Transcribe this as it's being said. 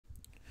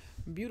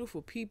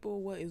Beautiful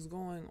people, what is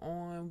going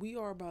on? We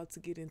are about to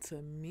get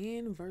into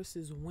men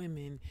versus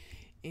women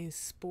in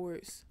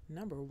sports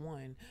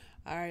 #1.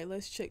 All right,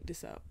 let's check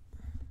this out.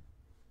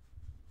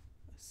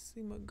 Let's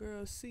see my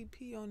girl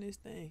CP on this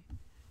thing.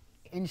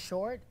 In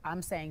short,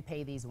 I'm saying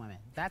pay these women.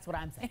 That's what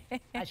I'm saying.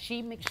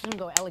 She shouldn't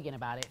go elegant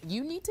about it.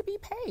 You need to be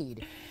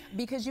paid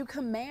because you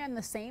command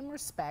the same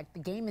respect. The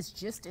game is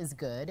just as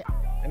good.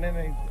 And then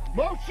they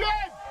motion.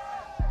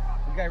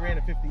 The guy ran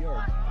at 50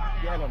 yards.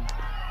 Get him.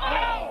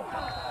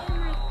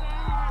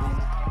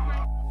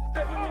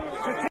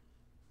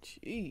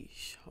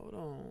 Jeez, hold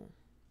on.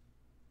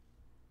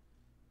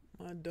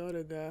 My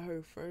daughter got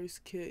her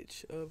first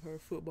catch of her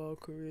football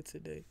career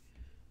today.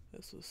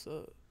 That's what's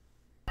up.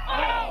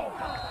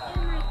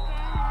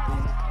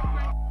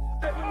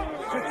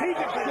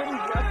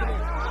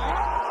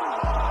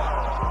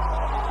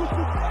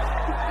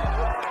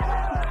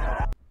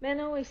 Men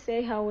always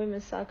say how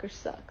women's soccer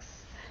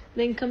sucks.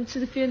 Then come to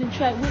the field and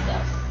try it with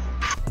us.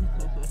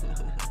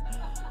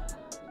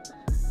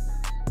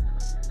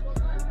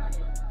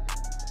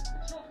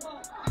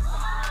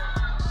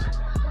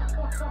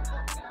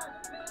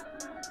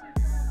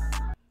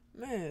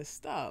 Man,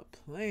 stop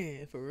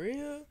playing, for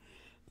real?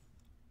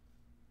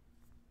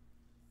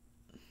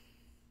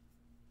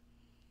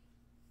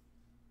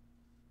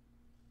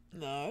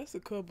 Nah, it's a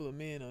couple of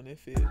men on that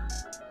field.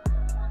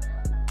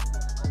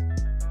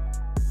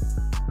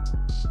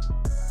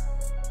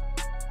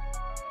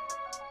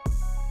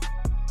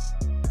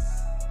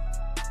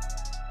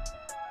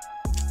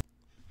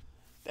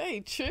 They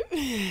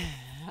tripping.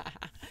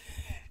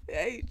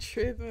 They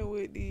tripping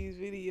with these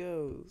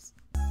videos.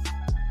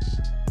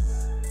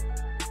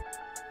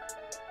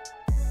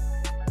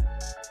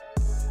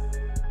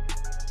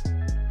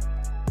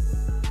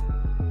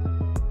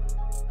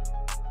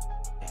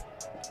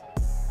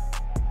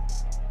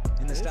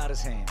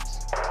 Starter's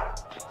hands.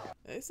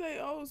 They say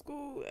old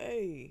school,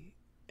 hey,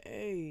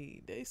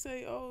 they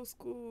say old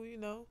school, you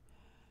know.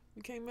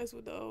 You can't mess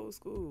with the old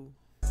school.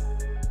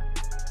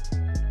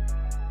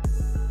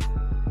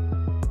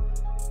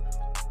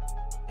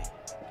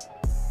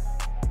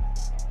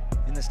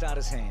 In the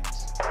starter's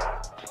hands.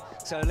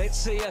 So let's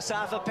see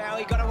Asafa Power.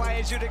 He got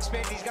away as you'd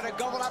expect. He's going to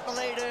gobble up the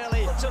lead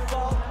early. It's a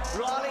ball.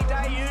 Riley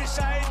Day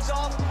Usain's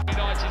off.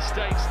 United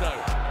States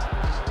though.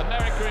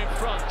 America in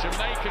front,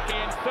 Jamaica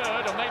in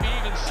third or maybe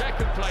even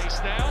second place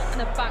now. And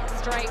the back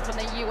straight from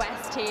the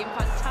US team.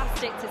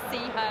 Fantastic to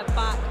see her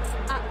back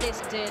at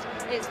this did.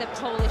 It's the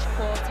Polish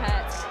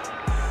quartet.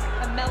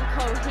 And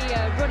Melko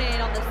here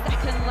running on the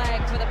second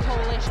leg for the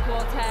Polish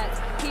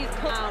quartet. He's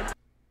put down.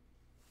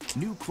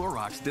 New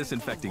Clorox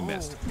disinfecting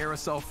mist,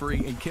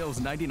 aerosol-free and kills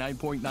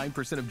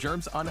 99.9% of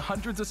germs on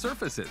hundreds of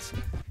surfaces.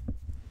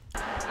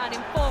 And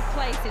in fourth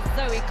place is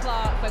Zoe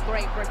Clark for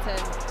Great Britain.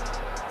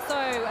 So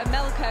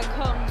Amelka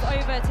comes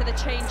over to the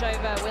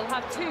changeover. We'll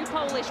have two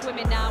Polish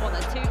women now on the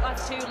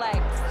last two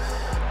legs.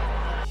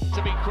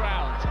 To be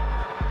crowned,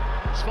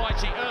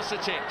 Svite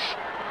Ursutic,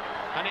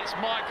 and it's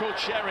Michael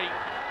Cherry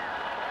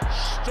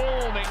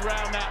storming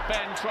round that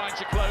bend, trying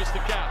to close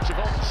the gap.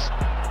 Javons,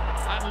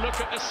 and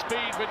look at the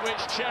speed with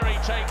which Cherry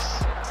takes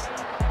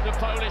the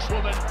Polish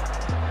woman.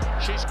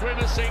 She's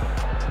grimacing.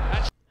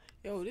 And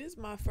yo, this is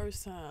my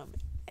first time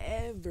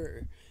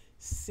ever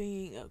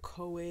seeing a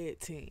co-ed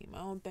team. I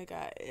don't think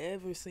I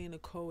ever seen a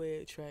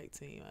co-ed track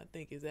team. I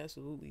think it's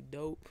absolutely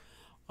dope,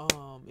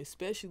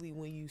 especially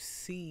when you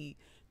see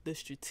the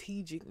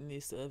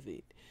strategicness of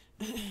it.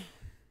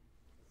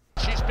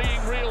 She's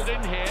being reeled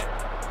in here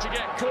to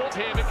get caught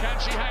here, but can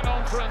she hang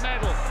on for a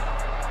medal?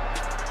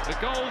 The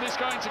gold is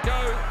going to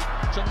go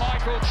to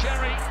Michael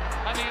Cherry,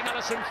 and the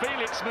Alison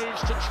Felix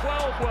moves to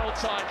 12 world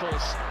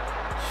titles.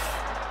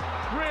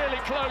 Really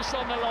close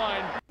on the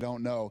line.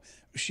 Don't know.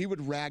 She would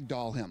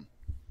ragdoll him.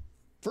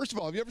 First of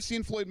all, have you ever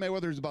seen Floyd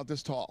Mayweather? He's about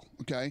this tall,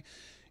 okay?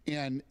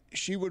 And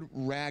she would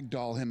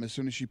ragdoll him as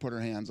soon as she put her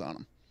hands on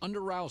him. Under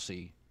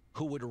Rousey,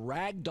 who would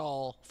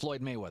ragdoll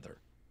Floyd Mayweather,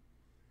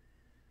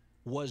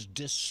 was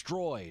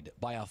destroyed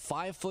by a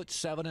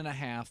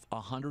 5'7.5",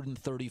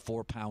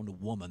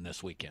 134-pound woman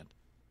this weekend.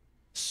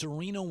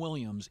 Serena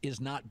Williams is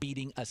not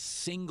beating a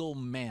single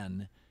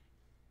man.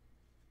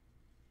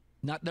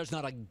 There's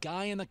not a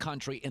guy in the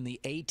country in the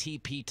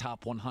ATP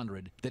Top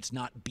 100 that's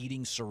not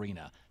beating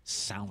Serena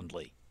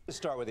soundly. Let's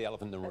start with the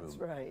elephant in the room. That's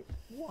right.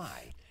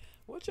 Why?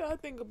 What y'all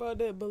think about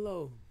that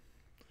below?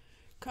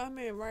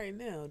 Comment right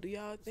now. Do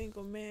y'all think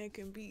a man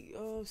can beat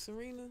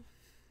Serena?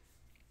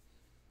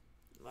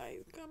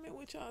 Like, comment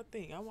what y'all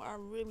think. I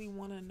really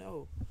want to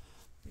know.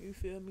 You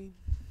feel me?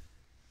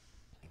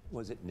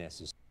 Was it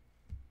necessary?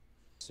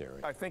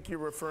 I think you're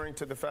referring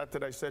to the fact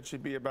that I said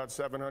she'd be about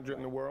 700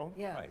 in the world?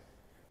 Yeah. Right.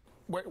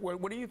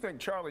 What do you think,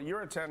 Charlie?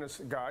 You're a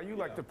tennis guy. You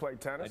like to play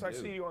tennis. I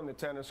see you on the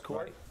tennis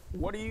court. Right.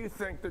 What do you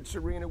think that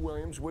Serena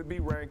Williams would be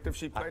ranked if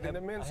she played in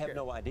the men's game? I have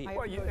no idea.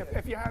 Well,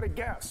 if you had a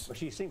guess. Well,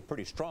 she seemed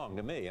pretty strong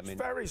to me. I mean,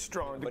 very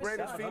strong. The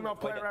greatest female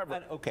player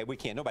ever. Okay, we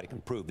can't. Nobody can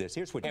prove this.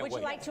 Here's what. Would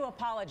you like to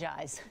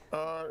apologize?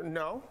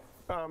 No.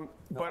 But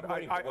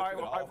the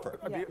offer.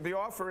 The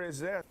offer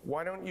is this.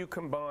 Why don't you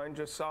combine,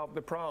 just solve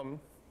the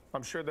problem,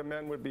 I'm sure the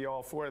men would be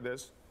all for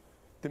this.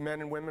 The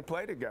men and women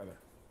play together.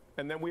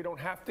 And then we don't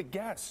have to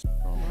guess.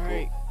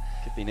 Right.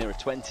 Could be nearer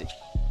 20.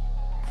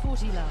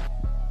 40 love.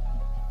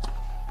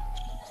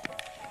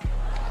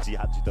 Si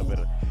agita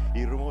per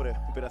il rumore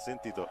appena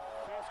sentito.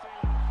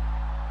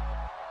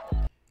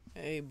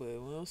 Hey,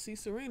 but we don't see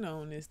Serena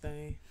on this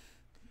thing.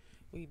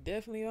 We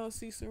definitely don't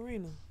see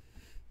Serena.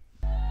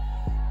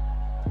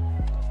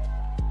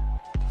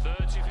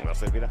 Ma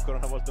servirà ancora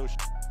una volta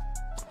uscire.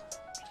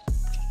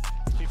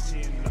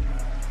 15.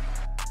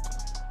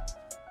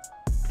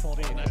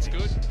 14. That's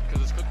good,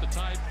 because it's got the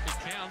tape. It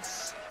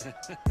counts. He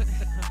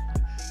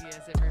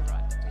has every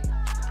right to be.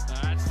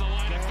 That's the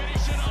way to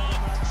finish it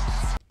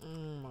off.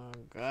 Oh my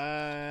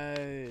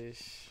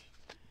gosh.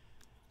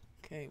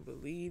 Can't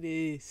believe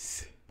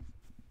this.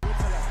 Yeah,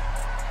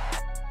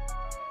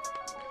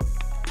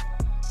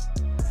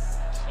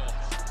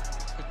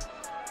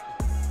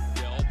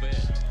 I'll bet.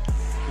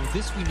 Well,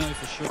 this we know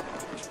for sure.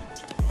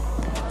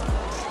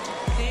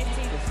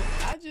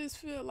 I just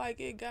feel like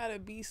it gotta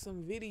be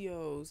some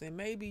videos, and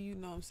maybe, you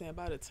know what I'm saying,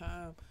 by the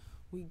time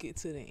we get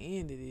to the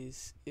end of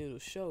this, it'll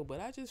show. But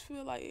I just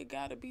feel like it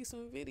gotta be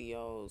some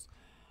videos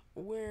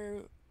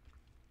where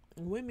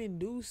women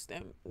do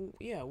stand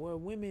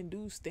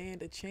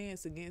a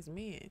chance against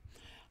men.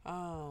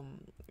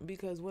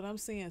 Because what I'm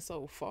seeing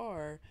so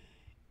far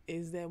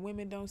is that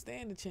women don't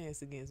stand a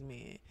chance against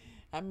men.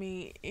 I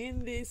mean,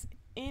 in this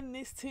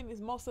tennis,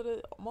 most of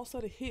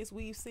the hits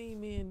we've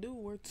seen men do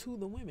were to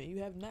the women.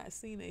 You have not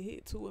seen a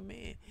hit to a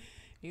man.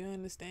 You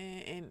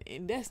understand?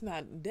 And that's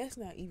not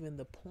even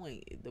the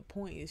point. The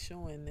point is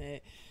showing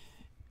that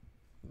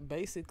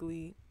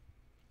basically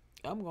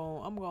I'm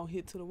gonna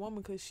hit to the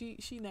woman because she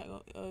not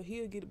gonna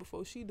he'll get it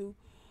before she do.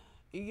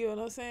 You get what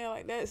I'm saying?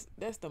 Like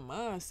that's the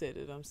mindset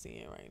that I'm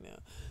seeing right now.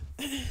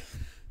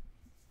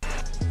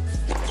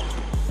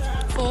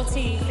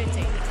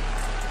 40-50.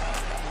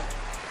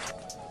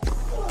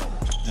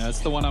 That's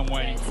the one I'm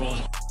waiting for.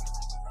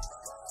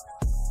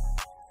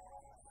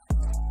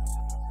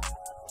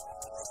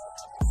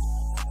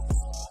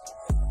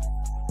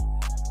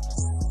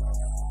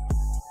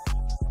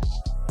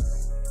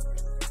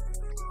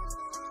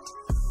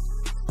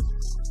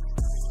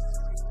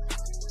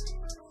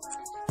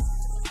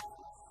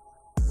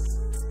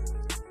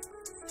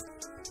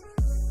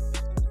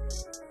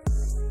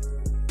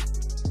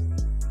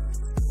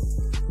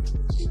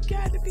 You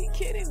got to be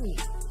kidding me.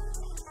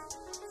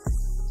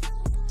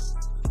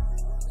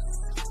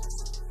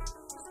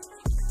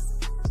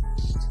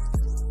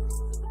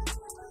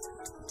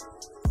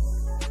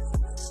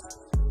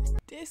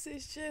 This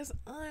is just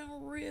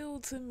unreal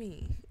to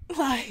me.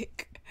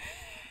 Like,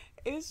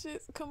 it's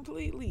just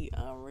completely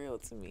unreal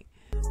to me.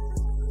 All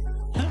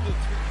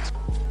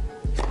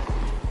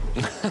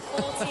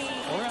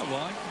right,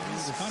 why?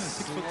 This is a kind of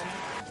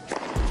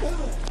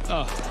 6'10".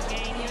 Oh.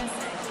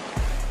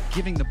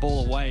 Giving the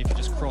ball away if you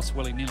just cross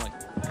willy-nilly.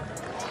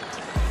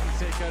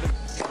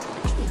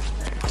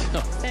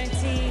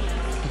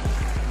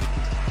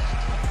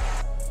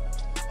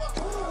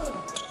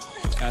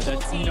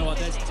 30. You know what?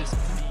 That's just.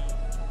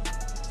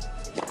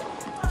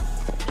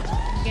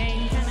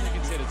 Game 10 minutes.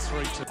 Considered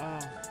 3-2.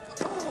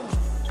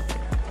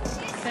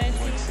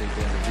 30.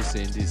 Down at this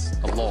end is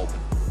a lob.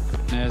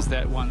 There's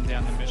that one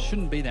down the middle.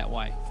 Shouldn't be that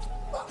way.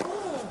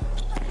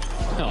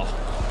 Oh,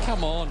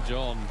 come on,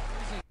 John.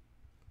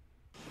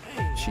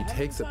 She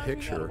takes a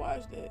picture,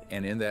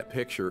 and in that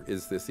picture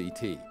is this ET.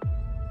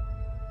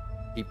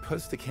 He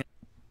puts the camera.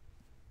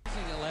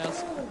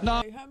 No.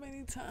 Like, how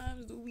many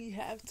times do we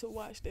have to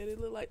watch that? It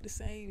look like the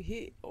same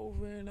hit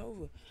over and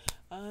over.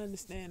 I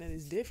understand that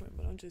it's different,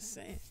 but I'm just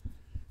saying.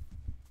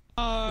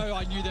 Oh,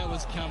 I knew that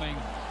was coming.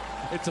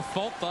 It's a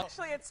fault, though.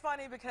 Actually, it's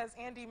funny because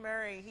Andy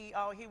Murray, he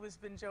was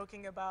been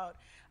joking about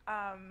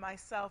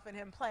myself and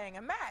him playing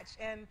a match.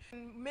 And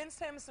men's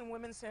tennis and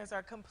women's tennis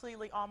are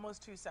completely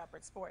almost two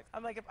separate sports.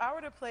 I'm like, if I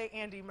were to play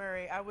Andy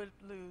Murray, I would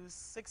lose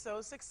 6-0,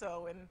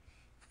 6-0 in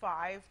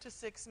 5 to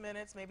 6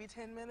 minutes, maybe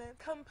 10 minutes.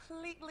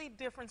 Completely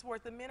different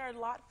sport. The men are a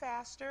lot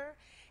faster,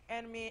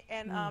 and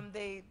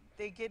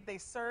they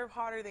serve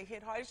harder, they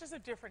hit harder. It's just a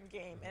different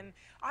game, and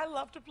I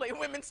love to play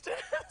women's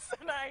tennis.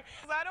 And I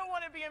don't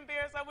want to be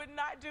embarrassed. I would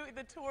not do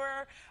the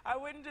tour. I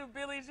wouldn't do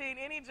Billie Jean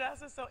any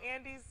justice. So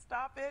Andy,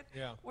 stop it.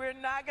 Yeah.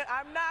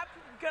 I'm not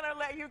gonna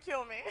let you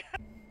kill me.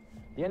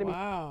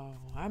 Wow.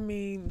 I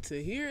mean, to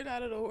hear it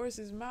out of the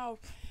horse's mouth,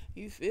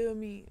 you feel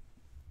me?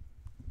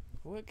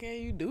 What can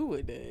you do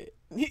with that?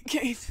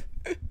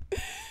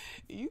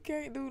 You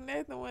can't do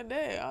nothing with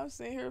that. I'm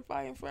sitting here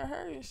fighting for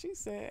her, and she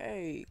said,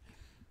 hey,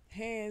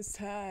 hands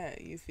tied,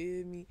 you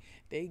feel me?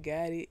 They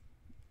got it.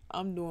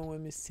 I'm doing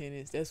women's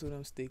tennis. That's what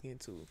I'm sticking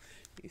to.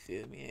 You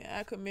feel me? And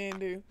I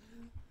commend her.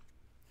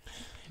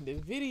 The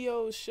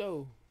videos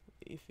show,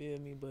 you feel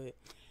me? But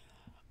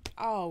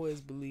I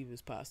always believe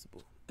it's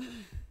possible.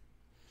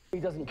 He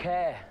doesn't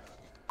care.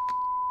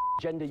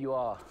 Gender you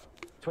are.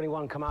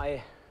 21, come out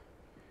here.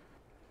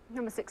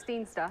 Number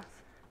 16 stuff.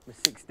 Number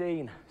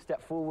 16,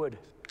 step forward.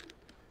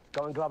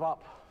 Go and glove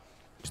up.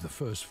 She's the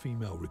first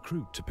female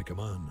recruit to pick a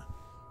man.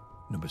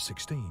 Number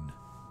 16,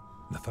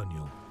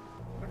 Nathaniel.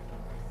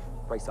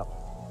 Brace up.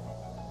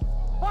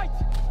 Fight!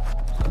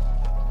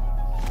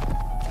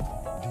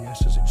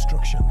 DS's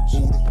instructions.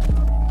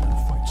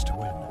 And fights to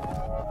win.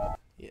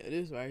 Yeah,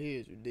 this right here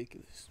is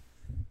ridiculous.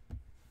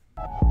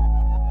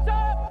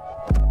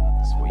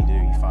 That's what you do,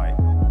 you fight.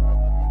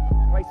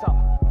 Brace up.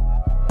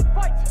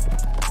 Fight!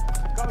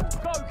 Go,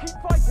 go, keep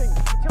fighting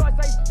until I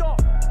say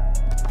stop.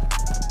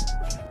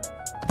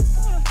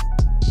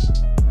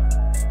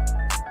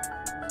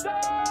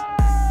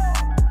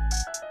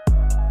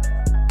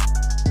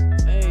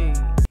 Hey,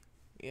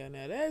 yeah,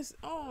 now that's,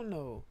 I don't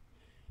know.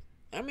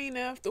 I mean,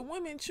 now if the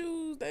women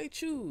choose, they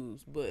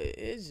choose, but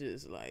it's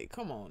just like,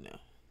 come on now.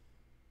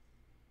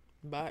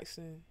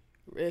 Boxing,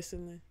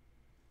 wrestling,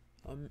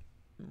 a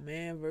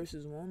man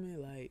versus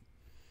woman, like,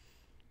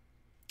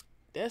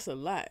 that's a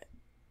lot.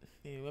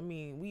 And I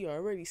mean, we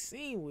already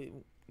seen with,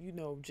 you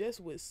know, just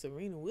what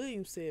Serena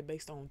Williams said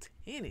based on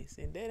tennis,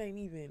 and that ain't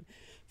even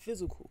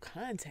physical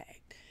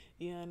contact.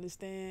 You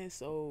understand?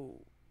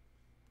 So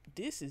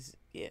this is,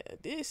 yeah,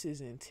 this is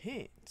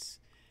intense.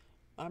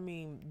 I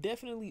mean,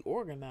 definitely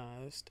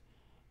organized,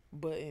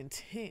 but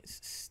intense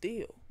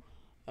still.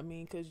 I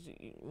mean, because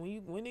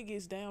when it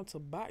gets down to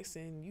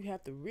boxing, you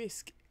have to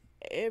risk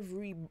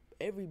every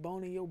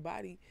bone in your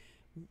body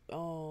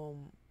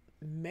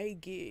may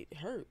get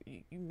hurt.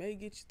 You may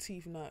get your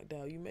teeth knocked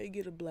out. You may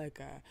get a black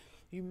eye.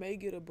 You may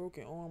get a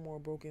broken arm or a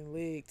broken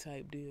leg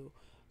type deal.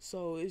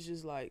 So it's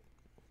just like,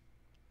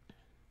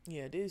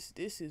 yeah, this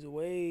is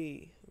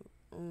way.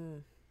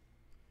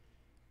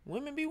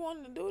 Women be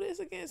wanting to do this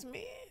against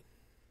men.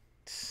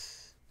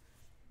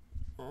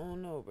 I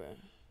don't know, bro.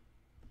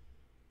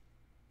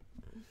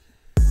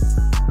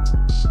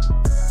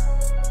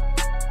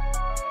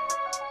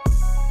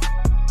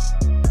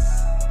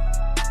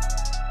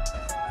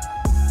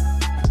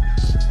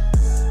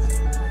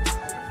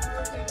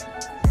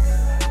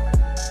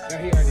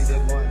 He already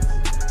did one.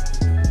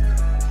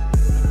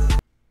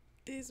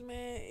 This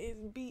man is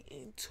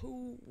beating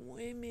 2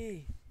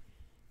 women.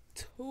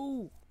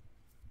 2.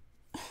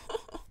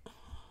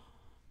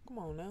 Come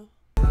on now.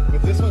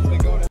 But this one's been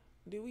going.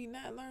 Did we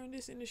not learn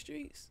this in the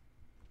streets?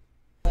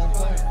 We're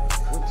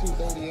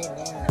 2:30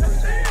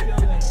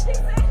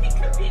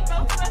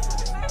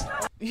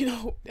 now. You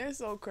know, that's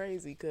so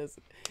crazy, because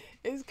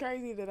it's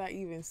crazy that I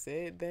even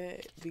said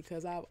that,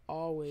 because I've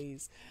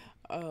always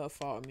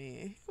fought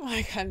men.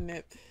 Like,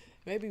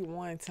 maybe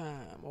one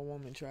time a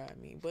woman tried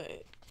me,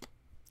 but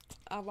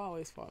I've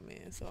always fought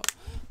men, so.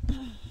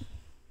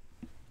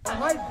 I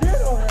might did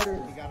already.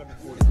 You got him in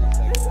 43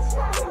 seconds.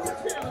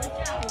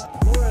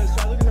 Laura is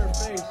trying to look at her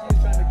face. She's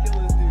trying to kill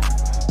this dude.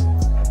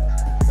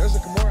 There's a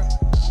Kimura.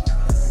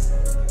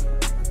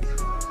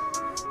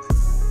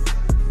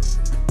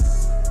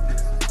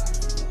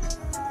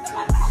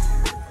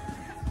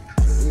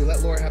 Ooh, let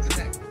Laura have the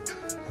neck.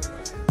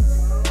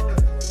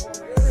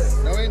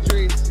 No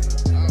injuries.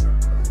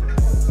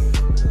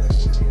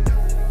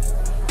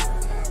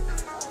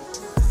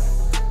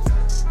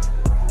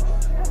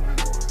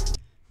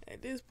 At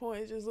this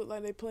point, it just looked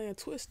like they playing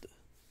Twister.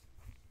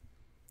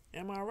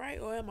 Am I right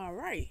or am I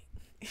right?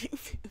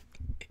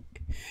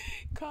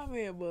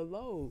 Comment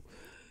below.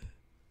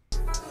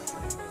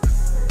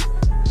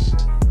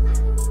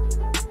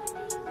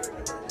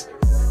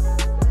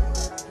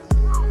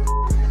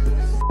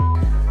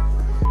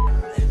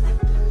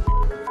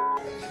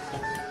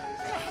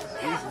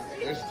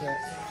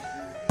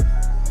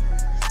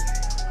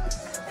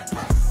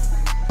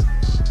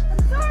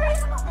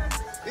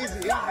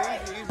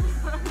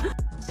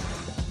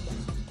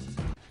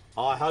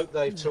 I hope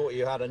they've taught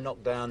you how to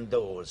knock down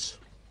doors.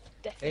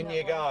 Definitely. In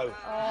you go.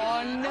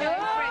 Oh no!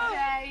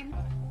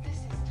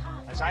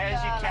 As high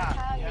as you can.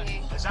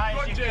 As high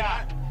as you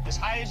can. As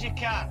high as you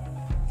can.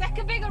 Take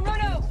a bigger run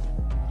up.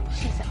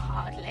 She's a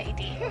hard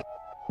lady.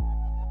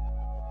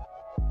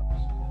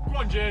 Come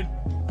on, June.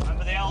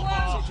 Remember the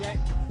elbow.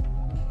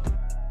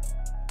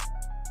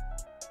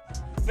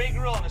 Big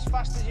run as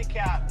fast as you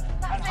can.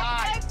 And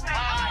high.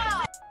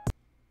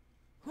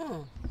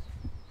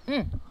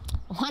 High.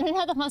 Want to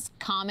know the most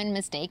common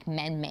mistake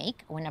men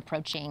make when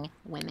approaching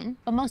women?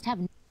 But most have.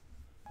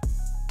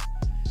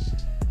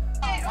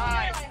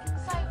 High.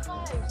 So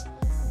close.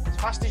 As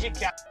fast as you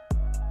can.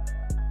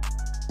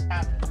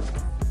 Well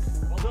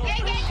done.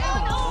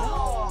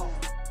 Oh.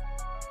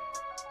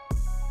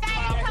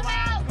 Come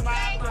out.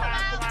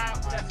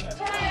 That's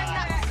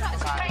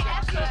a great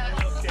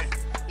effort.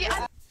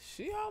 Yeah.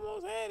 She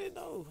almost had it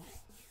though.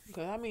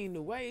 Cause I mean,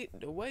 the way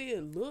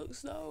it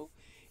looks though,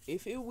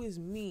 if it was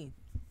me,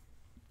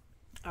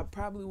 I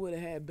probably would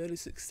have had better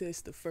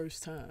success the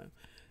first time.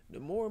 The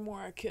more and more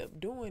I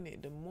kept doing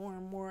it, the more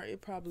and more it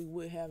probably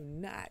would have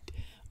not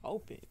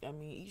opened. I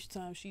mean, each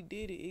time she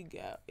did it,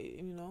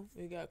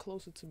 it got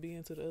closer to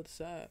being to the other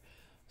side.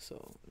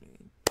 So, I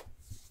mean,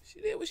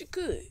 she did what she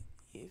could.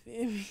 You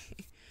feel me?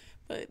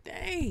 But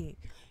dang,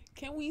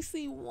 can we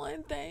see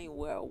one thing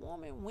where a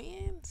woman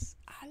wins?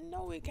 I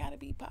know it gotta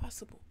be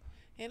possible.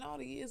 In all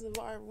the years of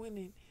our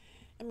winning,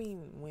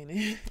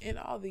 in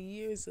all the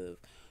years of,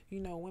 you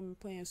know, women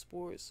playing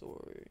sports,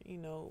 or, you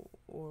know,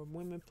 or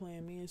women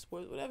playing men's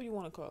sports, whatever you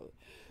want to call it.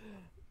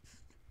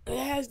 It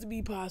has to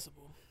be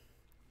possible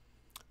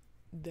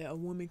that a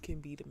woman can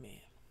beat a man.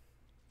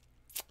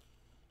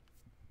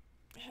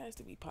 It has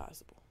to be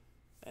possible.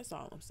 That's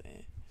all I'm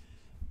saying.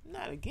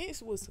 Not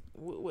against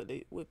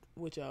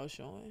what y'all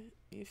showing.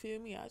 You feel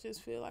me? I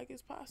just feel like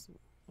it's possible.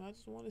 I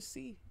just want to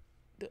see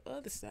the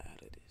other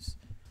side of this.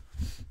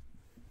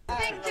 I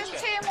think just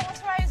 2 more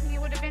throws and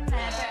you would have been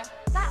there,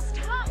 but that's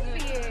tough for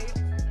you.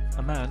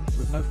 A man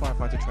with no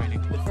firefighter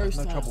training has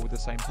no trouble with the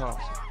same task.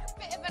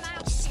 Bit of an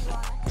ouchie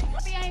one, I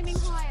think. Be aiming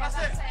higher,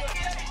 that's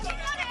it. You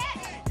got it!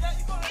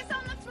 It's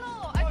on the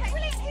floor. Okay,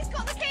 brilliant, he's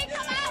got the key,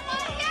 come out,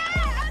 well,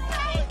 yeah!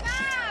 Okay,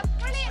 fab!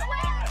 Brilliant,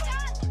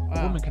 well done!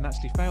 A woman can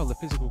actually fail the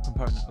physical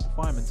component of the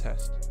fireman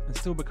test and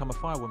still become a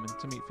firewoman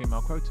to meet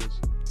female quotas.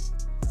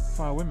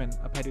 Firewomen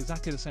are paid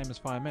exactly the same as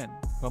firemen,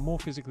 who are more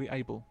physically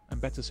able and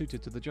better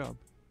suited to the job.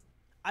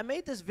 I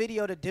made this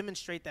video to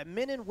demonstrate that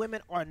men and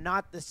women are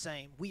not the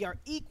same. We are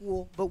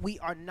equal, but we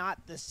are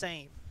not the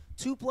same.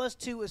 2 +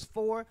 2 is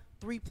 4,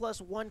 3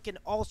 + 1 can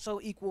also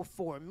equal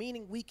 4,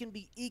 meaning we can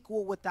be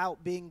equal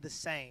without being the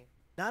same.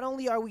 Not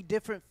only are we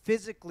different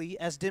physically,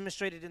 as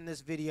demonstrated in this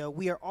video,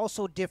 we are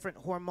also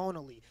different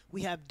hormonally.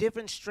 We have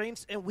different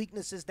strengths and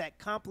weaknesses that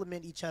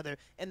complement each other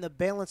in the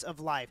balance of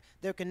life.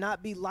 There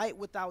cannot be light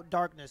without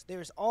darkness.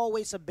 There is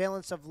always a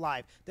balance of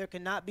life. There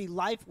cannot be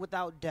life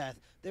without death.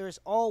 There is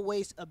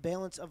always a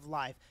balance of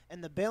life.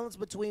 And the balance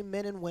between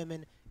men and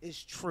women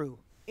is true.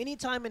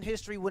 Anytime in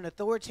history when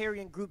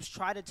authoritarian groups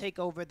try to take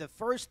over, the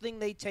first thing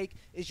they take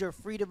is your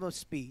freedom of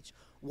speech.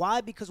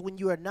 Why? Because when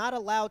you are not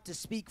allowed to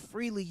speak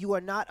freely, you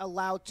are not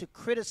allowed to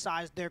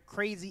criticize their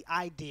crazy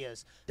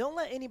ideas. Don't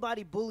let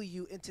anybody bully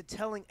you into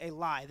telling a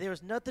lie. There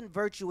is nothing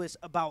virtuous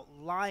about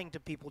lying to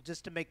people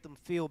just to make them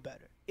feel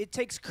better. It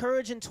takes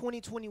courage in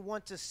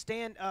 2021 to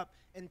stand up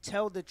and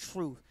tell the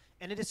truth.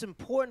 And it is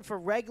important for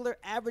regular,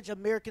 average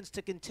Americans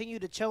to continue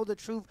to tell the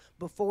truth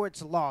before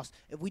it's lost.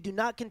 If we do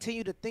not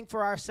continue to think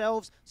for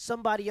ourselves,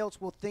 somebody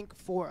else will think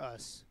for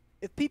us.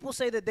 If people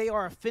say that they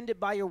are offended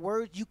by your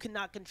words, you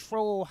cannot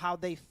control how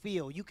they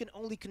feel. You can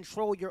only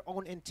control your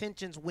own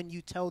intentions when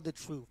you tell the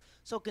truth.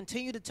 So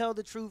continue to tell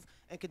the truth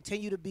and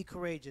continue to be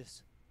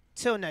courageous.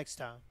 Till next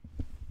time.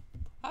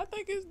 I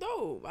think it's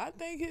dope.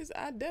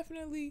 I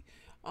definitely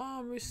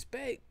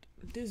respect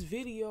this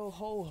video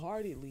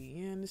wholeheartedly.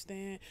 You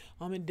understand?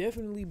 It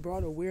definitely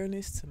brought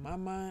awareness to my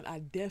mind. I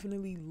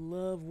definitely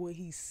love what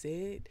he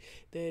said,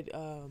 that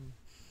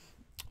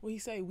what he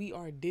say, we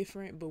are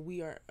different, but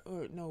we are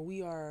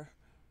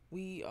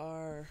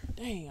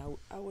dang,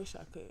 I wish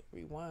I could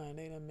rewind.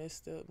 They done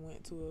messed up,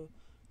 went to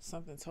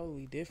something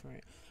totally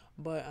different.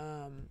 But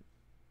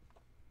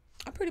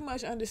I pretty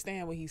much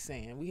understand what he's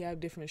saying. We have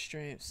different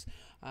strengths.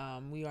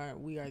 We are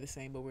the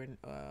same, but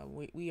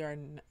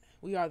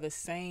we are the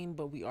same,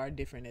 but we are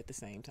different at the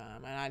same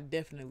time. And I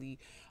definitely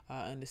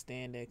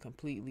understand that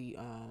completely,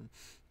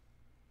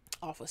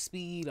 off of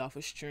speed, off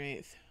of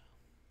strength,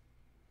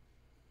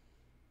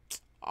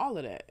 all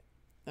of that.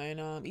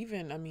 And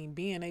even, I mean,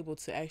 being able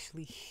to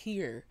actually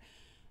hear,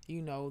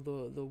 you know,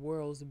 the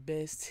world's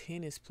best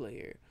tennis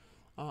player,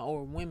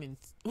 or woman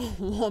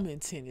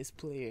tennis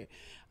player,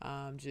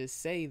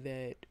 just say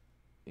that,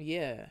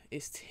 yeah,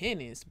 it's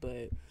tennis,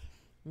 but,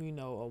 you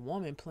know, a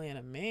woman playing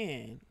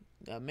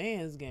a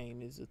man's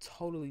game is a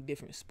totally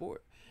different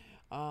sport.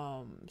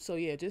 So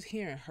yeah, just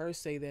hearing her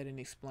say that and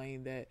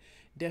explain that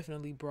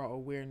definitely brought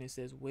awareness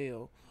as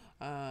well.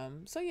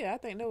 So yeah, I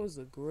think that was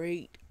a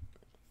great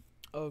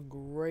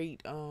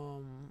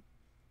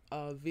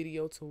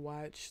video to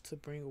watch, to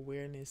bring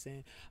awareness,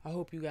 and I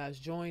hope you guys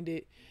joined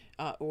it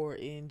or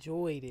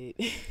enjoyed it.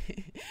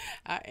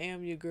 I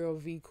am your girl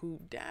V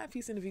Coop, Dime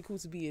Piece in the V Coop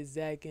to be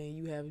exact, and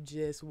you have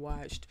just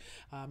watched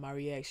my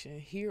reaction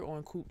here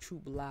on Coop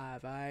Troop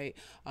Live. Alright,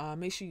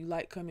 make sure you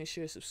like, comment,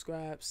 share,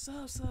 subscribe,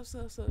 sub,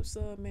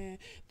 man.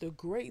 The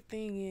great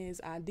thing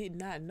is I did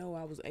not know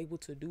I was able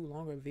to do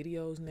longer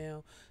videos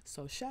now,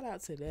 so shout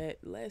out to that.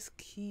 Let's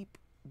keep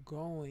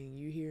going,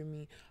 you hear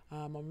me?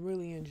 I'm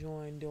really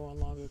enjoying doing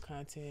longer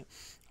content,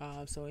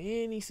 so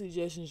any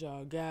suggestions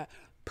y'all got,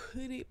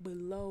 put it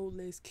below.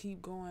 Let's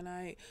keep going. All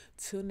right,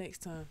 till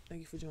next time,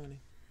 thank you for joining.